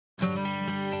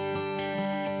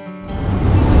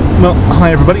Well,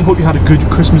 hi everybody, hope you had a good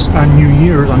Christmas and New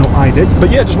Year's. I know I did.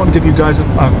 But yeah, just want to give you guys a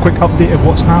quick update of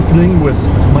what's happening with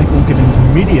Michael Gibbons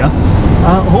Media.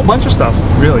 A whole bunch of stuff,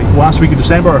 really. Last week of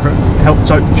December, I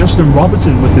helped out Justin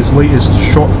Robinson with his latest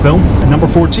short film, number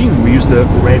 14. We used the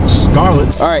Red Scarlet.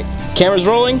 Alright, camera's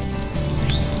rolling,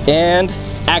 and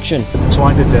action. So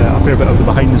I did a fair bit of the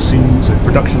behind the scenes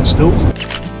production stills.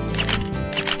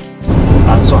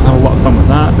 So I had a lot of fun with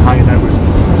that, hanging out with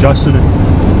Justin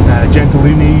and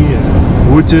Gentilini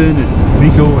and Wooten and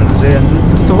Nico and Isaiah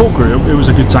and the whole crew. It was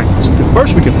a good time. It's the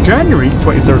first week of January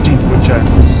 2013, which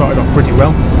started off pretty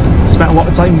well. Spent a lot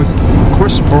of time with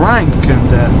Chris Brank, and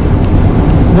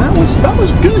that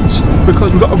was good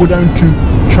because we got to go down to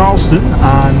Charleston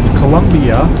and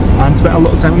Columbia and spent a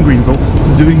little time in Greenville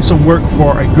doing some work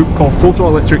for a group called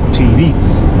Photoelectric TV,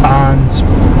 and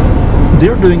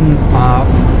they're doing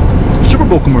Super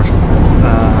Bowl commercial,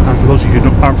 and for those of you who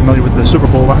aren't familiar with the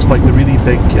Super Bowl, that's like the really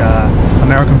big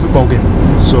American football game,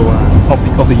 so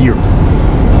of the year.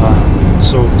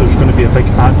 So there's going to be a big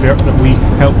advert that we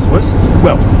helped with.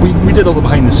 Well, we did all the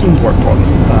behind the scenes work for them.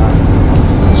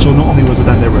 So not only was I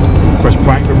down there with Chris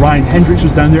Brank, but Ryan Hendricks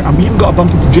was down there, and we even got a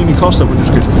bump into Jamie Costa, which was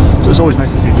good. So it's always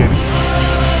nice to see Jamie.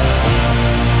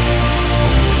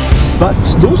 But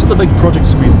those are the big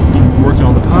projects we've been working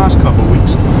on the past couple of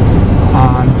weeks.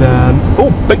 And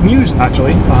oh, big news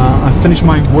actually! I finished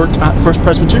my work at First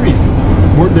Presbyterian.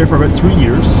 Worked there for about 3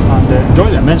 years and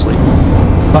enjoyed it immensely.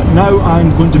 But now I'm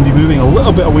going to be moving a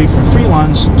little bit away from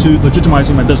freelance to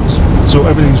legitimising my business. So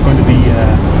everything's going to be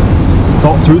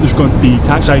thought through. There's going to be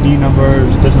tax ID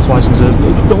numbers, business licenses,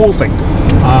 the whole thing.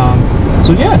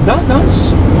 So yeah, that's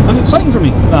exciting for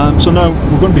me. So now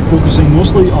we're going to be focusing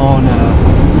mostly on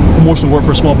promotional work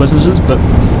for small businesses, but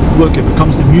look, if it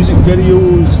comes to music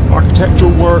videos, architectural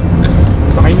work,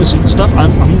 behind the scenes stuff, I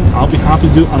mean, I'll be happy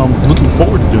to do it, and I'm looking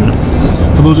forward to doing it.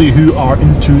 For those of you who are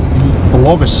into the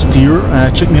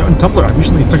blogosphere, check me out on Tumblr. I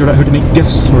recently figured out how to make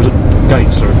GIFs, or is it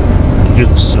GIFs, or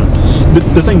GIFs, or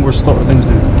the thing where sort of things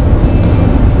do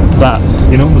that,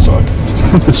 you know,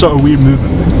 the sort of weird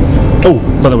movement things. Oh,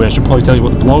 by the way, I should probably tell you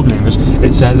what the blog name is.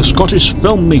 It's the Scottish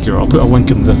Filmmaker. I'll put a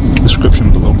link in the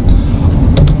description below.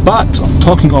 But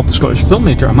talking of the Scottish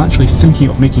Filmmaker, I'm actually thinking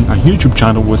of making a YouTube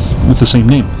channel with the same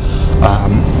name.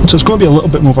 So it's going to be a little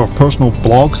bit more of a personal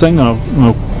blog thing. I'll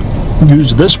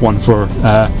use this one for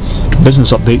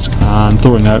business updates and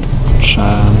throwing out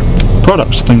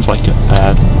products, things like it.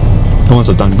 The ones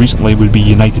I've done recently would be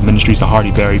United Ministries, the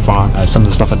Hardy Berry Farm, some of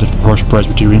the stuff I did for First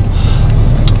Presbyterian.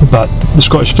 But the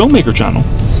Scottish Filmmaker channel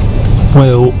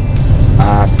will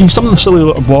be some of the silly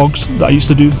little blogs that I used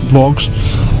to do, vlogs,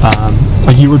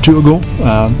 a year or two ago,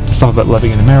 stuff about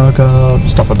living in America,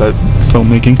 stuff about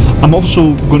filmmaking. I'm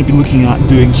also going to be looking at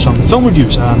doing some film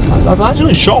reviews. I've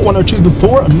actually shot one or two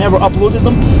before and never uploaded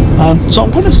them, so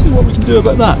I'm going to see what we can do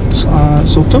about that.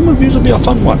 So film reviews will be a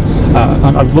fun one,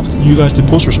 and I'd love you guys to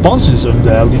post responses and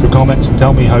leave your comments and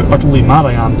tell me how utterly mad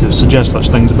I am to suggest such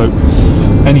things about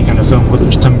any kind of film, whether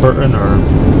it's Tim Burton or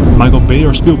Michael Bay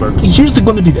or Spielberg. Here's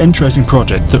going to be the interesting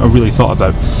project that I really thought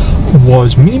about,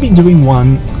 was maybe doing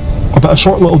one about a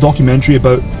short little documentary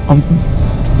about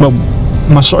well,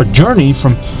 my sort of journey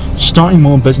from starting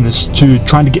my own business to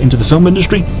trying to get into the film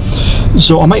industry.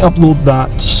 So I might upload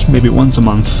that maybe once a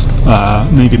month,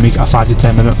 maybe make it a 5 to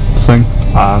 10 minute thing,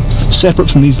 separate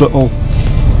from these little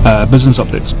business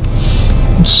updates.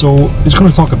 So it's going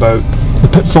to talk about the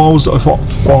pitfalls that I've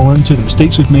fallen into, the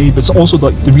mistakes we've made, but it's also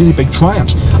like the really big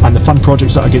triumphs and the fun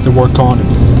projects that I get to work on,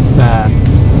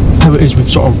 and how it is we've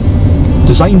sort of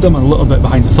designed them, and a little bit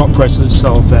behind the thought process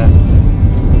of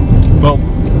well,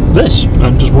 this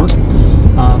and just working.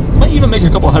 Might even make a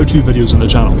couple of how-to videos on the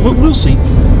channel. We'll see.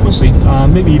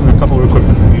 Maybe even a couple of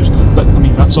equipment reviews. But I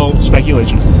mean, that's all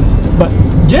speculation. But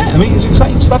yeah, I mean, it's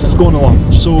exciting stuff that's going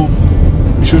along. So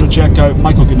be sure to check out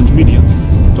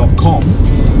michaelgibbonsmedia.com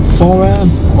for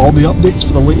all the updates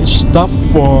for the latest stuff,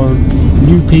 for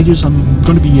new pages. I'm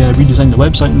going to be redesigning the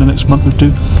website in the next month or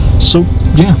two. So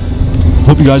yeah,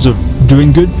 hope you guys are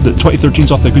doing good. The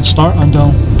 2013's off to a good start, and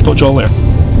I'll talk to you all later.